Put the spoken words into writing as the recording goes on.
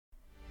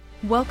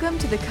Welcome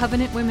to the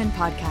Covenant Women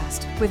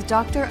Podcast with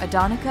Dr.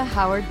 Adonica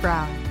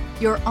Howard-Brown,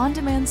 your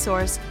on-demand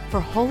source for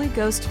Holy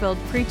Ghost-filled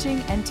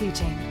preaching and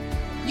teaching.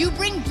 You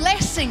bring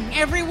blessing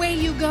everywhere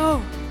you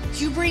go.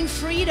 You bring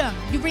freedom.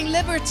 You bring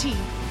liberty.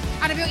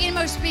 Out of your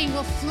inmost being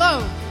will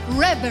flow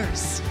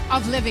rivers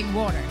of living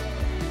water.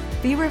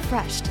 Be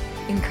refreshed,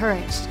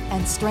 encouraged,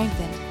 and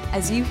strengthened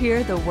as you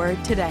hear the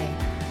word today.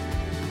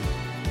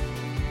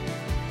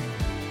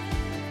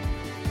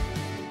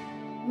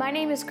 My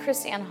name is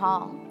KrisAnne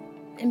Hall,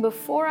 and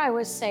before I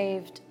was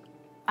saved,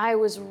 I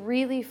was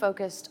really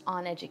focused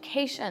on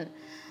education,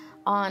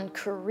 on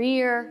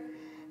career,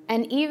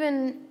 and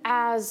even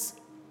as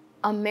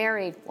a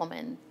married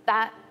woman,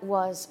 that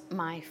was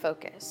my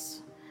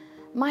focus.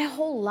 My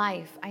whole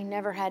life, I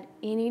never had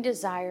any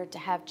desire to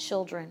have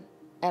children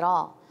at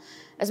all.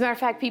 As a matter of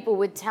fact, people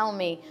would tell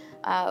me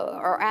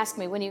or ask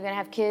me, when are you going to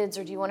have kids,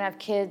 or do you want to have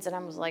kids? And I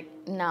was like,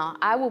 no,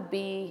 I will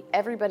be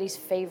everybody's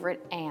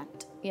favorite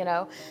aunt, you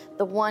know,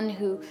 the one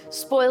who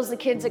spoils the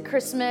kids at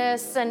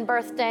Christmas and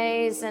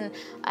birthdays, and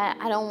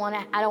I don't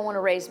want to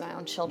raise my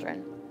own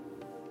children.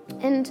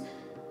 And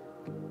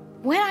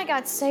when I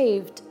got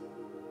saved,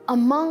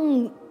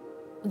 among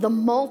the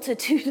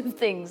multitude of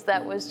things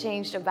that was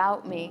changed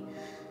about me,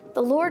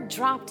 the Lord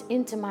dropped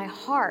into my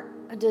heart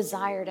a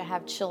desire to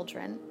have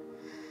children.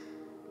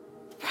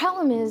 The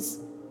problem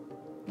is,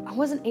 I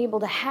wasn't able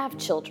to have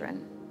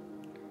children.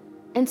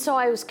 And so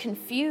I was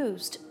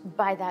confused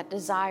by that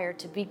desire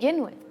to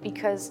begin with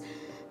because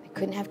I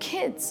couldn't have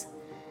kids.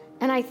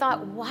 And I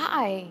thought,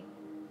 why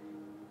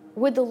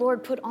would the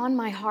Lord put on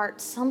my heart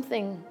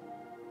something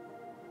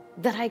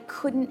that I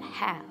couldn't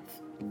have?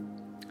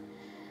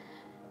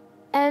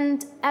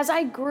 And as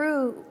I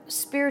grew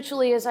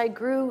spiritually, as I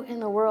grew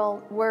in the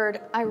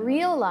Word, I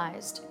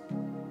realized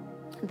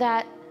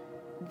that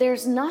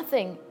there's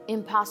nothing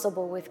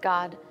impossible with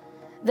God,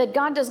 that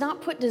God does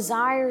not put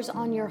desires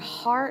on your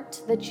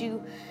heart that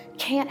you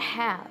can't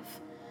have,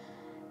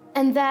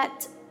 and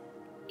that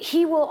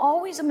He will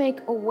always make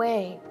a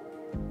way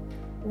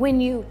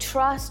when you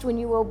trust, when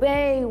you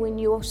obey, when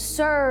you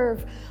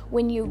serve,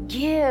 when you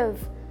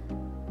give.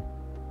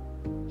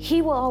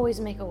 He will always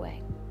make a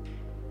way.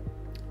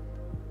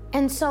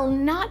 And so,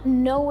 not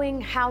knowing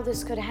how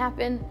this could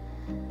happen,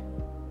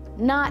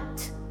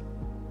 not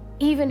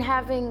even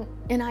having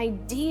an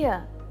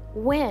idea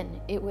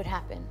when it would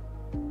happen,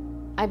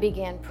 I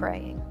began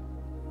praying.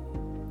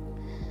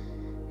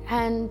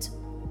 And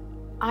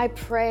I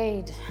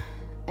prayed,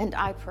 and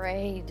I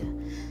prayed,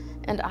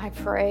 and I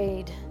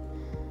prayed.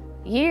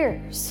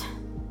 Years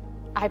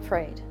I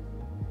prayed.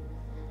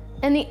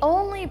 And the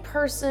only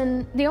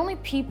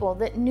people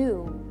that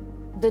knew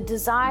the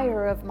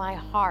desire of my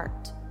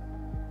heart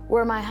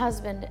were my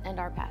husband and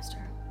our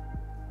pastor.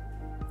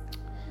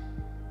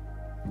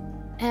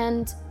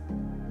 And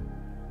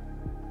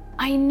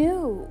I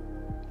knew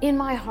in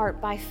my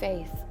heart by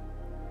faith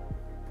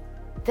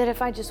that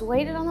if I just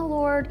waited on the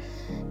Lord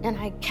and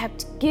I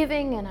kept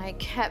giving and I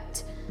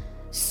kept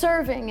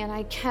serving and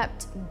I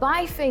kept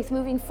by faith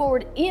moving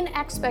forward in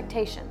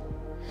expectation,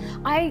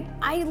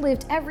 I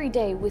lived every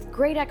day with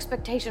great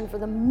expectation for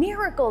the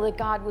miracle that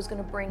God was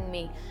going to bring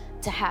me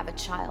to have a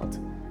child.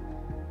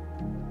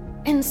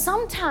 And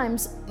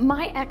sometimes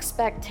my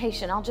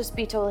expectation, I'll just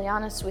be totally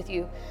honest with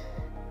you,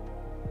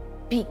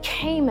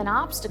 became an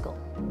obstacle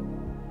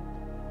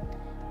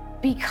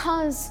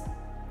because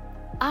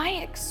I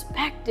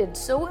expected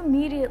so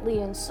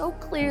immediately and so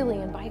clearly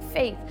and by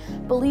faith,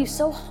 believed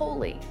so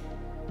wholly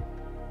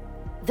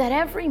that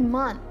every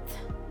month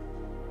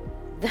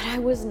that I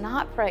was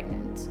not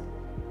pregnant,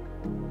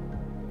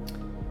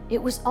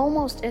 it was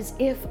almost as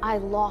if I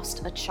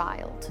lost a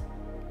child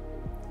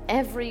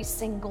every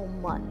single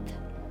month.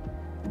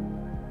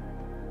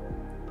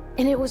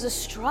 And it was a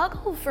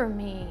struggle for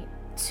me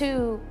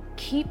to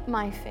keep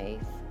my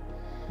faith,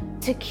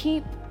 to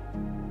keep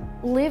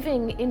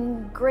living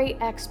in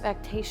great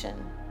expectation.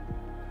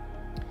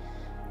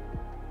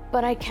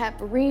 But I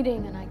kept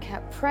reading and I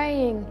kept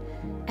praying,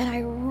 and I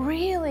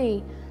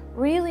really,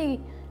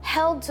 really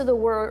held to the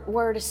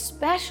word,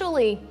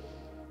 especially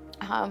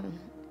 1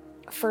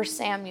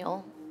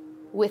 Samuel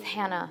with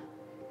Hannah.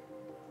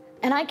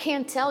 And I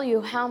can't tell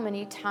you how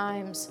many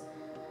times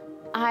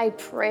I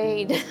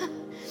prayed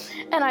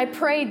and I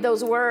prayed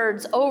those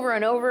words over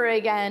and over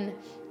again.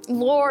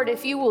 Lord,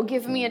 if you will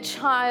give me a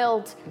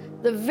child,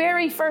 the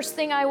very first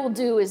thing I will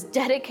do is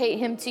dedicate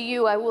him to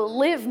you. I will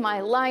live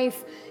my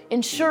life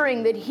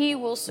ensuring that he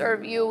will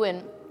serve you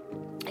and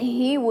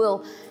he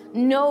will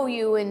know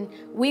you and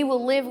we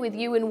will live with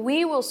you and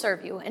we will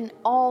serve you, and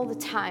all the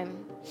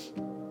time.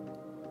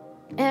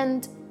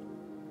 And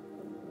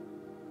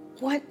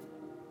what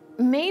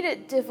made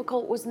it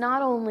difficult was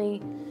not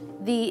only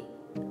the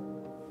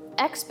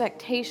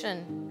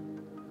expectation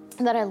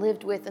that I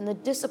lived with and the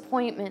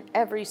disappointment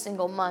every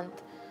single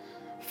month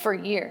for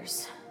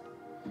years,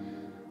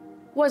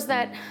 was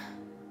that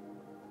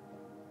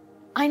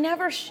I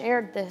never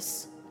shared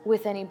this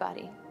with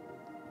anybody.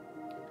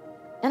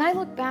 And I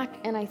look back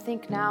and I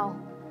think now,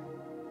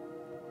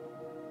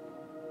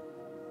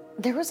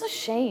 there was a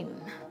shame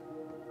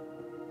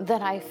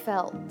that I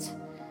felt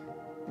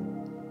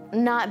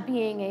not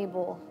being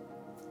able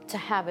to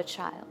have a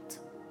child.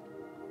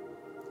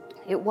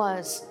 It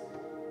was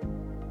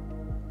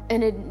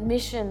an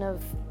admission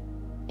of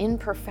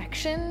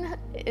imperfection,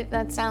 if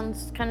that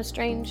sounds kind of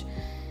strange.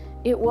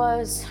 It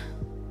was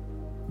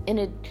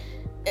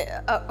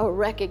a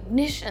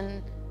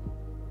recognition,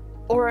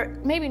 or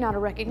maybe not a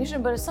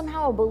recognition, but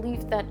somehow a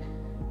belief that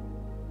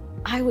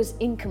I was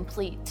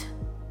incomplete.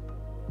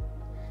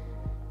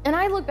 And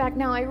I look back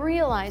now, I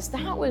realize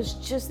that was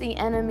just the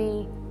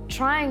enemy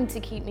trying to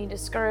keep me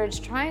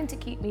discouraged, trying to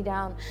keep me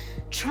down,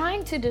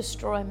 trying to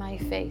destroy my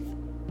faith.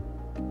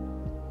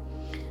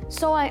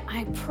 So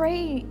I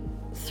pray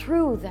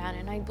through that,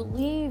 and I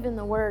believe in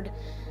the word,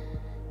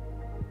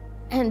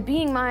 and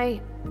being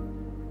my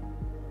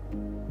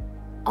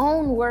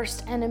own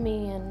worst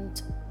enemy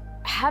and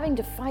having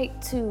to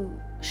fight to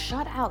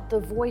shut out the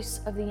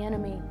voice of the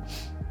enemy.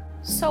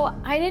 So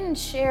I didn't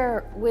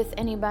share with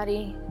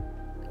anybody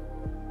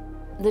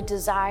the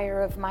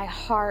desire of my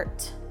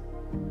heart.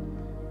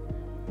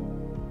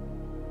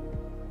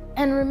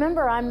 And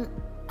remember, I'm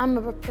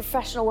a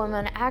professional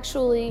woman,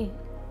 actually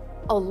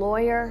a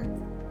lawyer,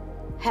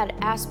 had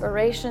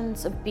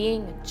aspirations of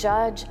being a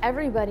judge.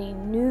 Everybody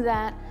knew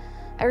that.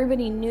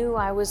 Everybody knew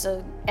I was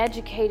an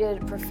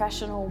educated,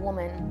 professional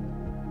woman.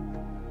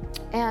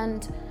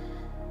 And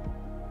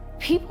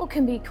people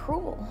can be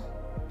cruel.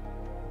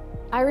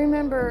 I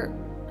remember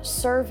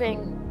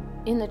serving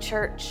in the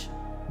church,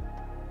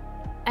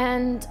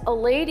 and a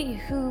lady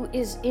who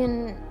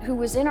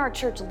was in our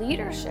church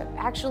leadership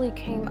actually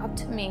came up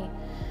to me,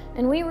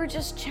 and we were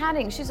just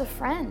chatting. She's a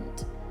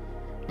friend.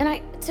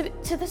 And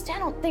to this day, I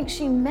don't think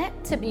she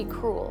meant to be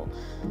cruel,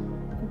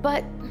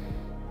 but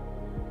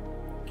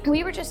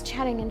we were just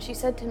chatting, and she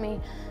said to me,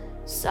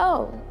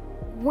 "So,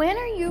 when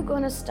are you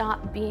going to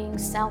stop being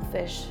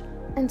selfish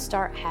and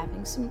start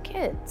having some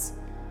kids?"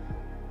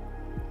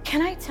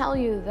 Can I tell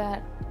you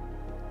that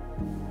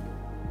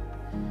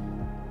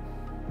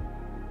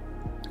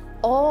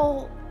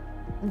all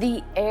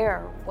the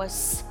air was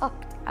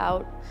sucked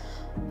out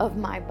of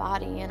my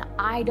body, and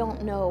I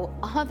don't know,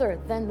 other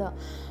than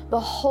the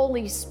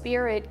Holy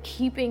Spirit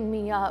keeping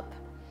me up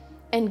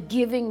and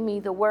giving me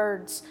the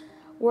words,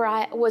 where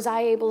I was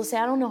able to say,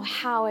 I don't know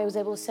how I was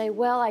able to say,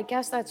 well, I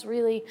guess that's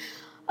really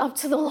up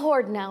to the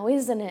Lord now,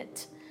 isn't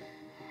it?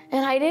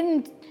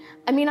 And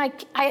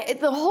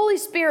the Holy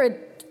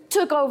Spirit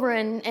took over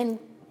and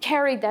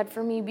carried that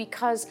for me,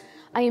 because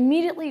I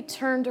immediately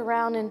turned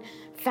around and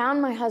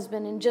found my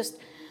husband and just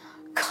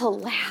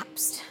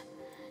collapsed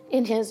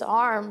in his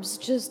arms,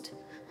 just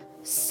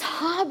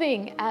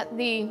sobbing at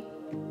the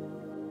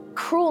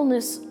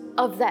cruelness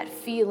of that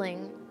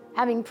feeling,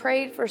 having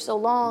prayed for so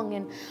long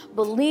and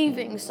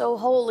believing so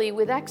wholly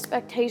with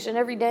expectation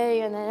every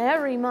day, and then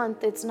every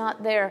month it's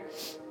not there.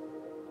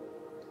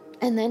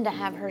 And then to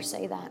have her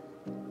say that.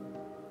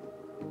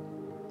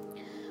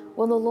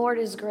 Well, the Lord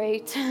is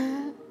great,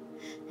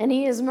 and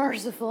He is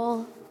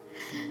merciful,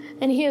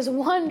 and He is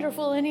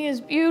wonderful, and He is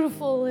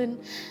beautiful, and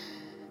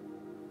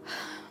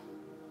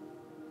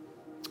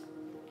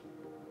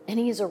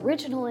He is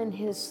original in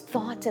His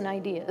thoughts and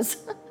ideas.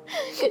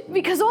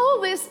 Because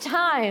all this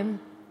time,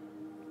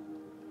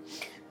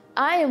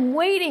 I am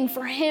waiting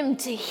for Him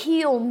to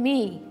heal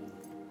me.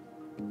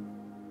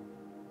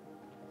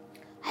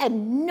 I had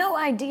no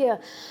idea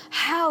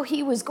how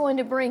He was going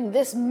to bring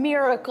this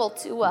miracle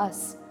to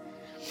us.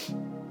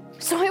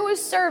 So I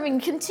was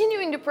serving,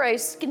 continuing to pray,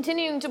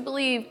 continuing to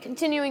believe,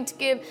 continuing to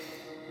give.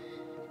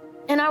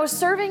 And I was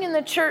serving in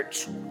the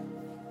church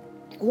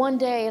one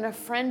day, and a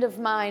friend of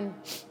mine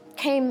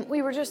came.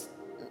 We were just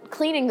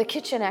cleaning the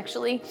kitchen,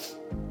 actually.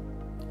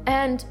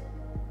 And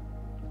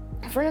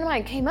a friend of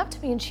mine came up to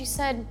me, and she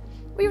said,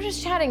 we were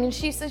just chatting, and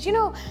she says,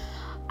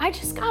 I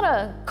just got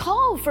a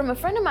call from a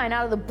friend of mine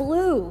out of the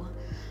blue.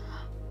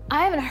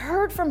 I haven't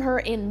heard from her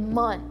in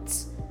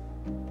months.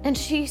 And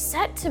she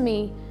said to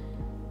me,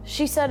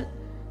 she said,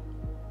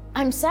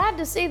 I'm sad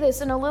to see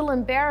this and a little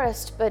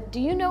embarrassed, but do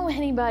you know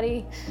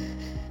anybody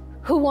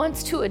who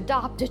wants to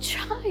adopt a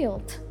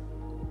child?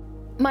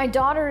 My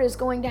daughter is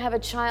going to have a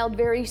child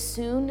very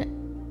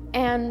soon,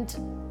 and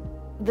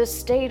the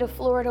state of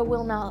Florida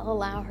will not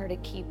allow her to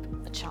keep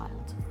a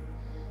child.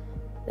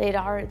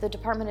 The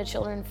Department of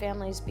Children and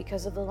Families,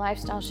 because of the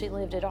lifestyle she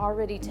lived, had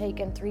already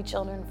taken 3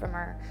 children from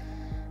her.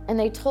 And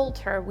they told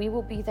her, we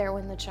will be there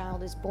when the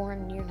child is born,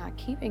 and you're not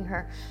keeping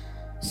her.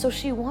 So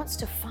she wants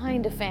to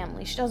find a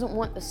family. She doesn't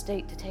want the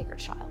state to take her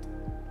child.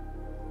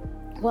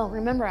 Well,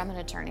 remember, I'm an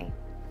attorney.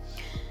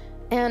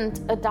 And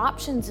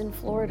adoptions in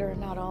Florida are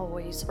not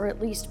always, or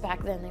at least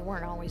back then, they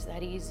weren't always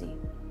that easy.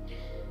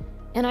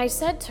 And I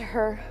said to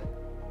her,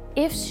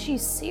 if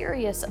she's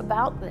serious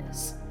about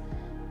this,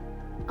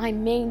 I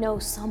may know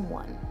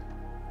someone.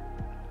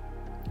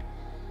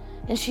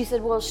 And she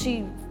said, well,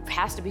 she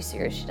has to be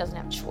serious. She doesn't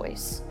have a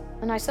choice.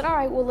 And I said, all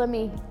right, well, let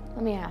me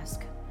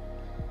ask.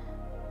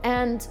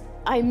 And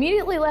I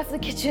immediately left the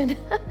kitchen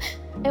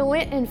and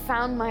went and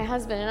found my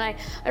husband. And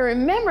I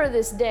remember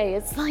this day.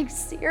 It's like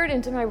seared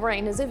into my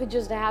brain as if it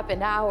just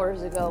happened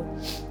hours ago.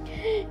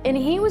 And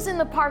he was in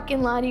the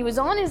parking lot. He was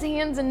on his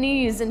hands and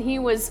knees, and he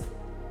was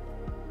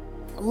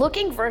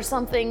looking for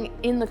something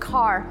in the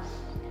car.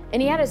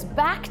 And he had his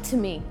back to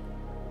me.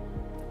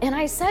 And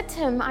I said to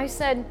him, I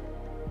said,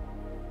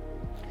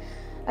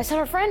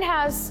 our friend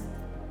has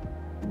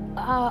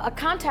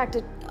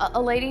contacted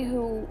a lady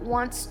who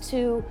wants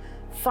to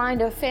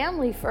find a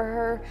family for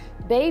her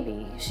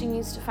baby. She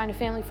needs to find a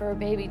family for her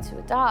baby to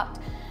adopt.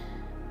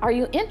 Are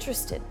you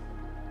interested?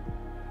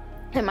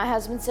 And my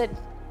husband said,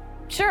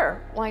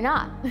 sure, why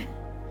not?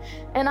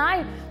 And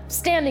I'm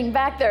standing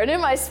back there, and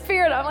in my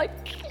spirit, I'm like,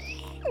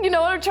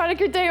 I'm trying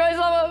to contain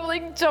myself. I'm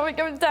like jumping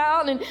up and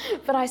down.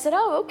 But I said,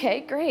 oh,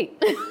 okay,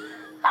 great.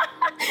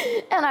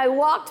 And I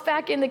walked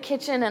back in the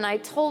kitchen, and I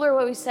told her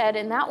what we said,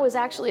 and that was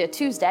actually a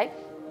Tuesday.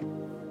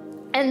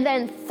 And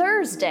then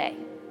Thursday,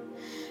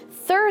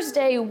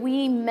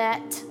 we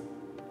met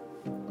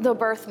the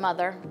birth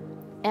mother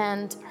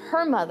and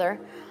her mother,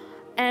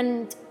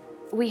 and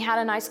we had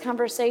a nice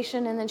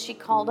conversation, and then she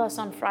called us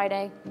on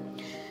Friday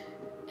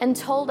and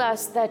told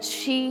us that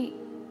she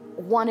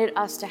wanted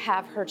us to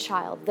have her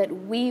child, that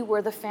we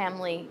were the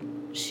family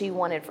she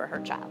wanted for her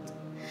child.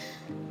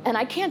 And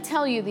I can't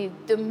tell you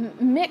the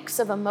mix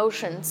of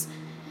emotions,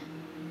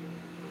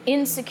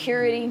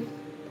 insecurity,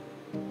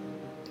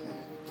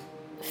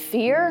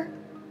 fear,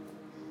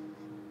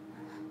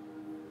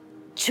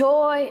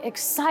 joy,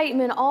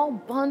 excitement, all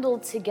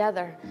bundled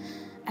together.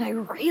 And I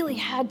really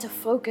had to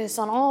focus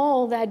on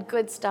all that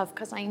good stuff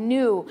because I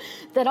knew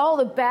that all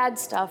the bad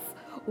stuff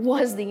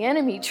was the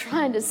enemy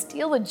trying to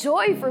steal the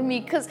joy from me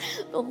because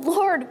the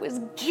Lord was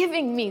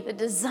giving me the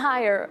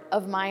desire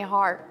of my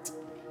heart.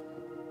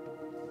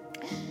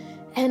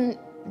 And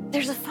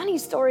there's a funny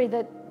story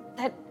that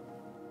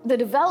the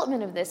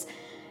development of this,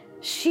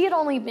 she had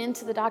only been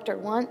to the doctor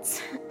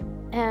once,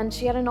 and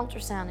she had an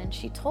ultrasound, and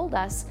she told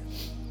us,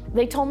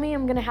 they told me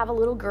I'm gonna have a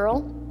little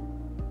girl.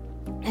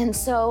 And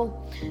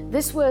so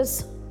this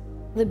was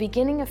the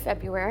beginning of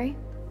February.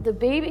 The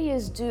baby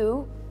is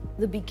due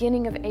the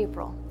beginning of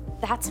April.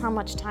 That's how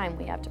much time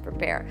we have to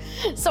prepare.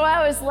 So I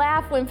always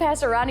laugh when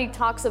Pastor Ronnie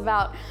talks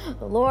about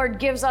the Lord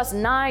gives us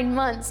 9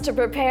 months to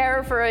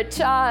prepare for a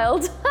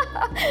child.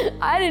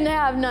 I didn't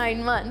have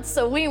 9 months,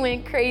 so we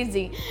went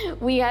crazy.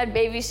 We had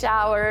baby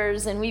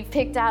showers, and we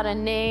picked out a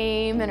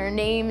name, and her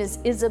name is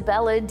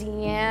Isabella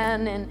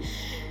Deanne.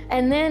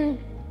 And then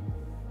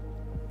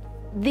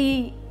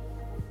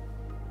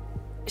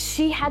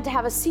she had to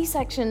have a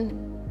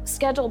C-section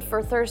scheduled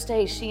for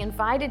Thursday. She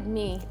invited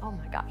me, oh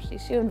my gosh,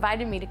 she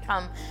invited me to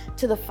come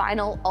to the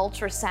final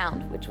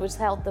ultrasound, which was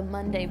held the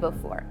Monday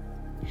before.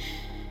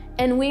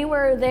 And we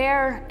were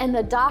there, and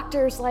the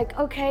doctor's like,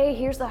 okay,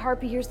 here's the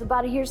heartbeat, here's the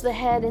body, here's the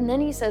head. And then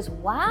he says,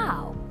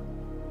 wow,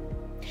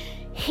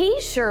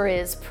 he sure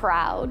is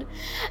proud.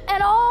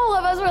 And all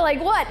of us were like,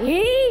 what,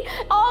 he?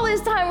 All this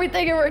time we're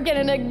thinking we're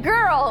getting a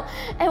girl.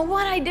 And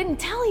what I didn't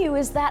tell you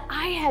is that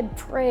I had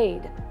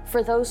prayed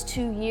for those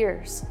 2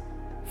 years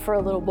for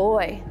a little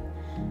boy.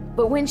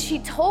 But when she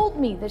told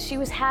me that she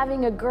was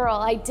having a girl,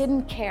 I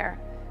didn't care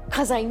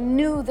because I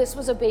knew this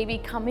was a baby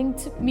coming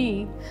to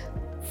me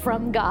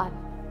from God.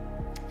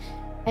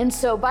 And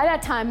so by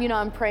that time,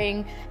 I'm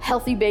praying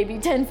healthy baby,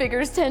 10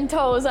 fingers, 10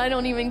 toes, I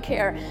don't even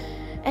care.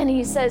 And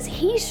he says,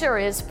 he sure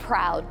is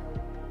proud.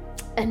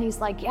 And he's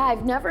like, yeah,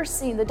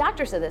 the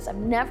doctor said this, I've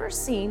never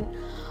seen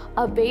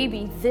a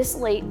baby this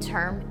late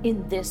term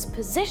in this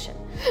position.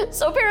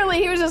 So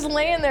apparently he was just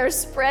laying there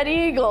spread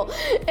eagle,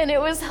 and it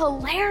was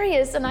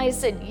hilarious. And I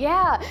said,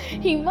 yeah,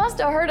 he must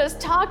have heard us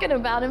talking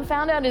about him,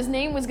 found out his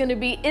name was gonna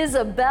be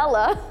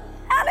Isabella.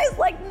 And he's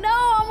like, no,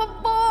 I'm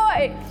a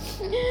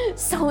boy.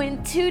 So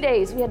in 2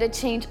 days, we had to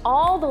change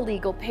all the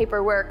legal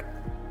paperwork,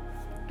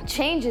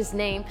 change his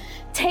name,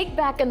 take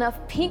back enough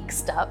pink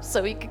stuff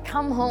so he could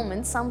come home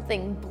in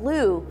something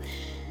blue.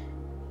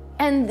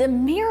 And the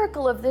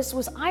miracle of this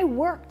was I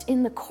worked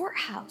in the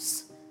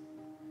courthouse.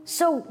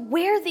 So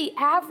where the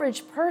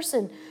average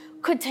person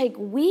could take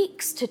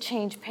weeks to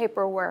change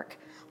paperwork,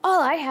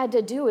 all I had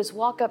to do is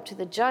walk up to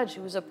the judge,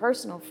 who was a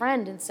personal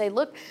friend, and say,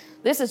 look,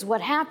 this is what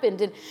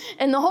happened.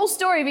 And the whole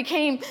story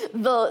became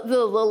the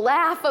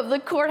laugh of the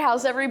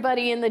courthouse.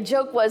 Everybody, and the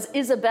joke was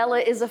Isabella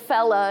is a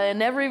fella,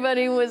 and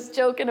everybody was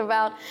joking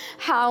about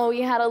how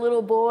we had a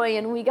little boy,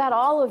 and we got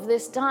all of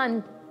this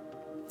done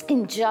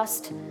in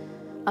just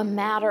a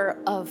matter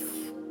of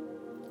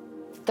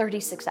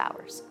 36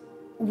 hours.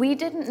 We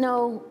didn't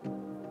know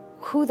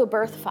who the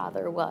birth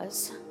father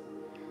was,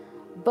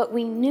 but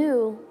we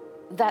knew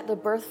that the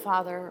birth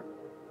father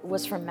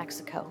was from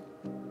Mexico.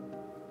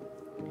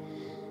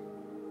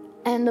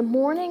 And the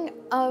morning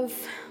of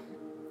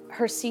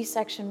her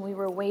C-section, we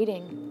were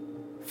waiting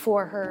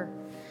for her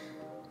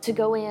to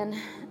go in,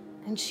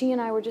 and she and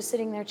I were just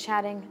sitting there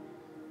chatting,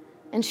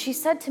 and she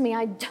said to me,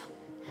 I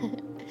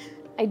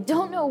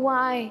don't know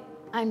why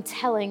I'm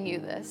telling you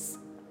this,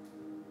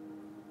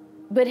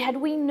 but had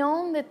we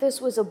known that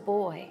this was a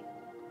boy,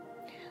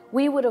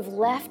 we would have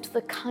left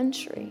the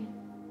country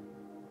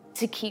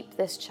to keep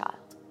this child.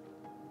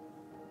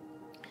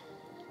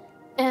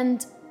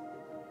 And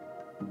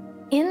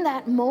in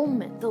that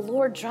moment, the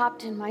Lord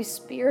dropped in my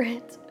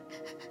spirit,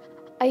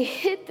 I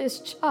hid this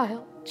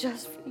child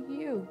just for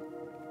you.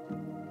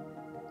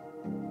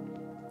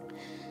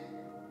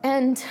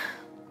 And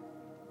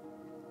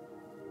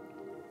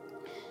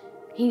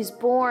he's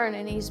born,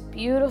 and he's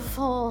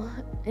beautiful,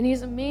 and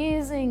he's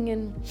amazing,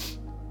 and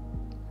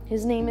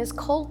his name is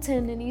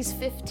Colton, and he's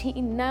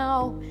 15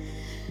 now.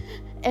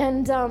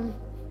 And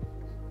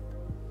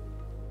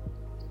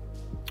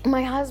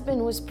my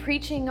husband was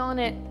preaching on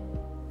it,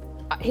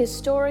 his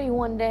story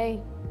one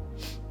day,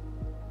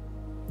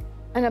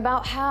 and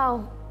about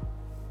how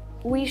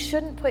we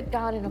shouldn't put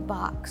God in a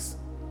box.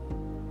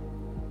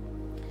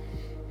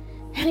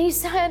 And he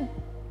said,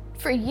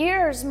 for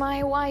years,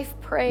 my wife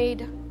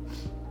prayed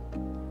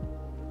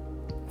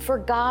for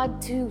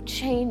God to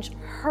change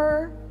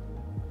her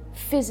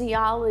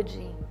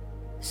physiology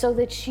so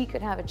that she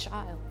could have a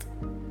child.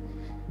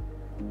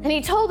 And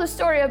he told a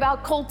story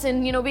about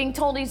Colton, being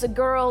told he's a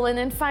girl and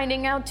then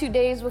finding out 2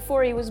 days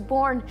before he was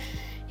born.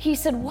 He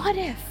said, what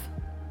if,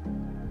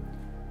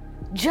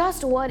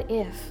 just what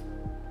if,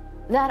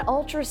 that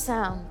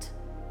ultrasound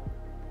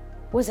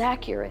was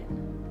accurate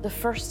the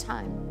first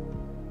time?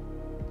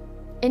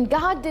 And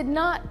God did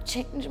not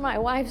change my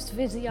wife's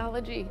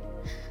physiology,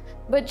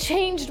 but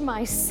changed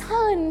my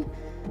son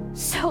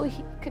so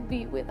he could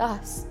be with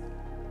us.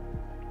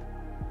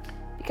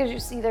 Because you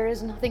see, there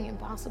is nothing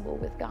impossible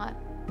with God.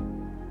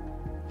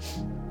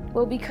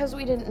 Well, because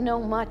we didn't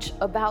know much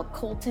about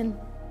Colton,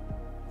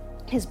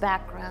 his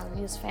background,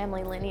 his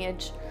family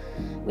lineage,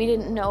 we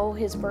didn't know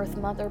his birth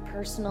mother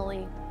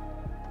personally,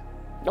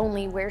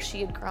 only where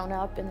she had grown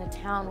up in the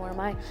town where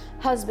my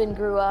husband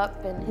grew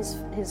up and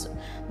his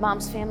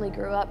mom's family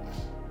grew up.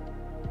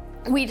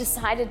 We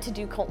decided to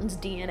do Colton's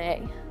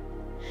DNA.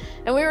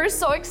 And we were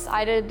so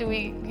excited,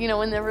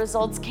 when the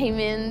results came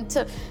in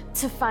to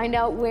find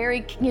out where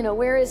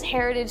where his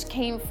heritage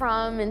came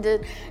from, and to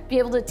be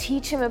able to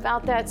teach him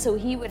about that so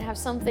he would have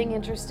something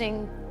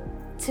interesting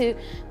to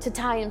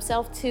tie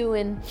himself to.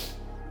 And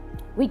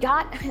we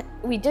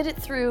did it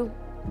through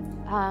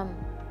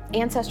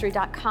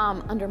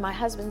Ancestry.com under my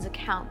husband's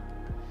account.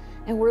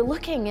 And we're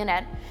looking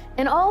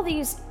and all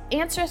these,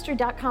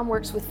 Ancestry.com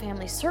works with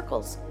family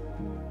circles.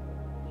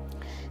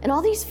 And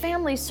all these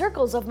family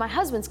circles of my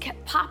husband's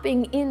kept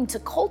popping into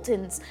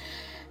Colton's.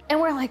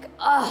 And we're like,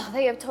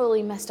 they have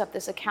totally messed up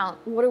this account.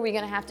 What are we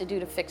gonna have to do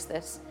to fix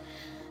this?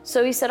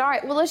 So he said, all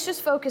right, well, let's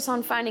just focus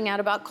on finding out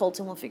about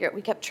Colton. We'll figure it.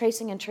 We kept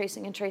tracing and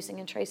tracing and tracing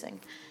and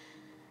tracing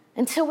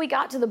until we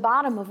got to the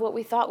bottom of what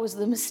we thought was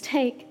the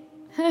mistake.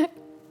 It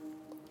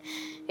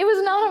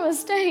was not a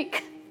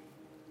mistake.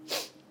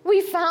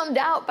 We found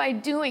out by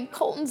doing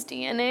Colton's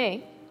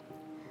DNA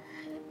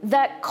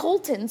that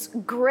Colton's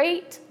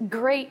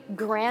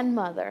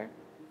great-great-grandmother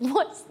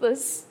was the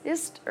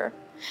sister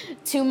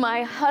to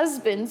my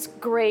husband's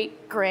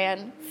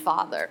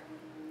great-grandfather.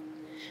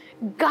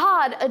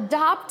 God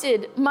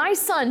adopted my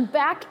son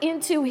back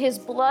into his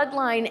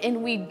bloodline,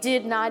 and we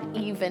did not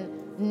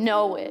even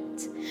know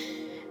it.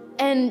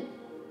 And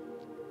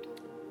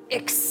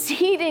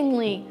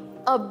exceedingly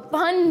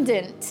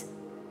abundant,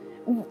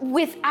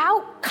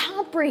 without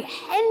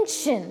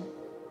comprehension,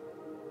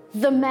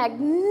 the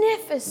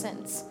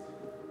magnificence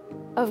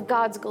of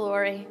God's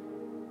glory,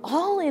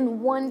 all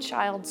in one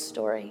child's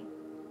story.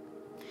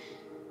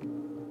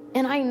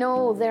 And I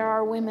know there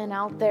are women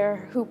out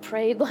there who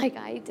prayed like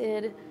I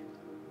did.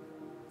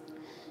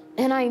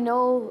 And I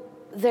know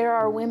there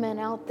are women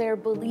out there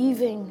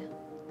believing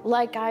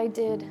like I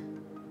did.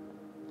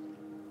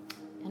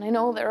 And I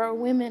know there are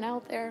women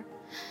out there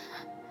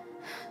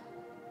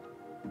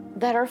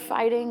that are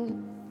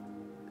fighting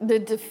the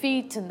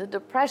defeat and the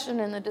depression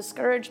and the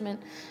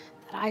discouragement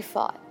that I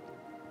fought.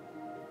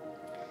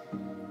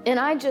 And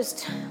I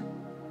just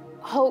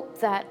hope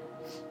that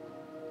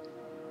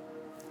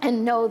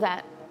and know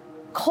that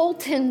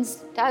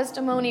Colton's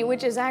testimony,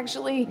 which is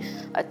actually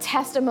a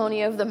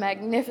testimony of the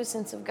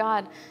magnificence of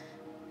God,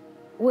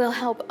 will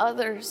help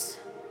others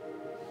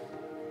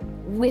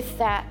with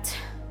that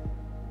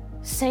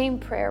same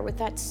prayer, with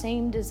that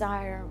same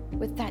desire,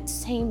 with that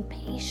same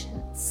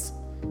patience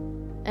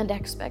and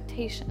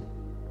expectation.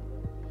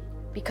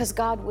 Because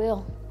God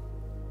will.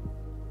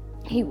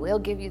 He will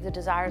give you the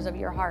desires of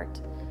your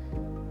heart.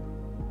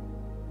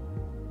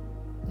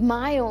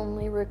 My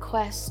only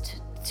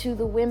request to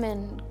the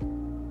women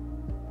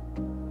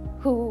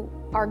who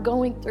are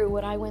going through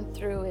what I went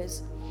through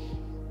is,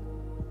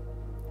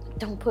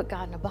 don't put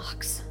God in a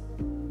box.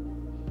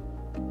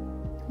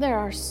 There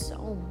are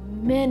so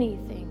many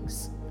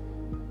things,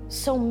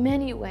 so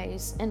many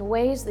ways, and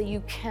ways that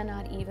you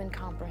cannot even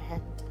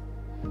comprehend,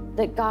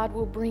 that God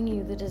will bring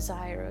you the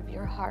desire of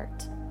your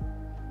heart.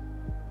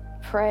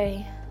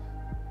 Pray,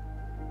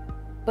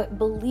 but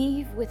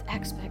believe with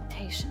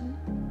expectation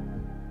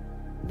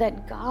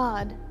that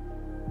God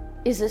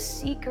is a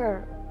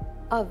seeker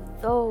of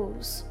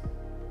those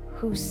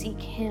who seek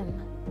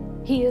Him.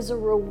 He is a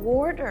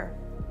rewarder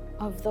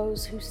of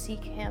those who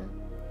seek Him.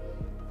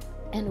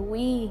 And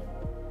we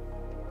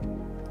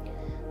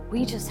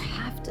just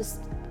have to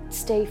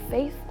stay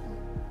faithful.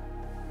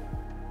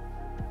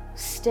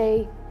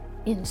 stay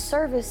in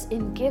service,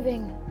 in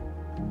giving,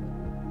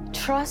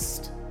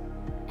 trust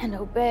and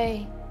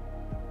obey,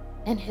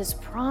 and his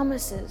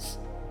promises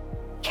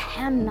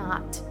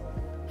cannot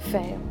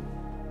fail.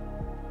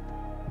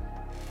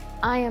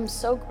 I am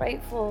so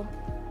grateful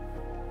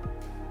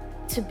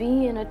to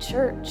be in a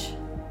church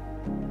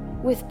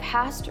with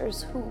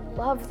pastors who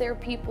love their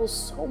people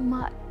so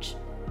much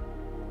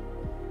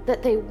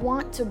that they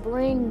want to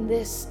bring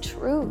this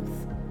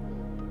truth.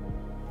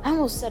 I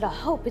almost said a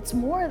hope. It's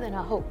more than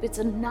a hope. It's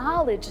a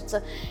knowledge.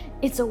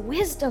 It's a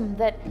wisdom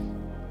that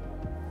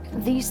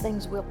these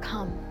things will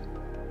come.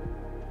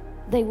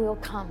 They will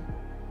come.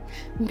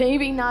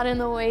 Maybe not in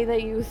the way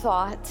that you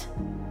thought,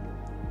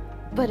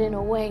 but in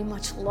a way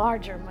much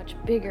larger, much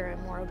bigger,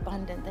 and more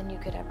abundant than you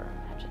could ever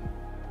imagine.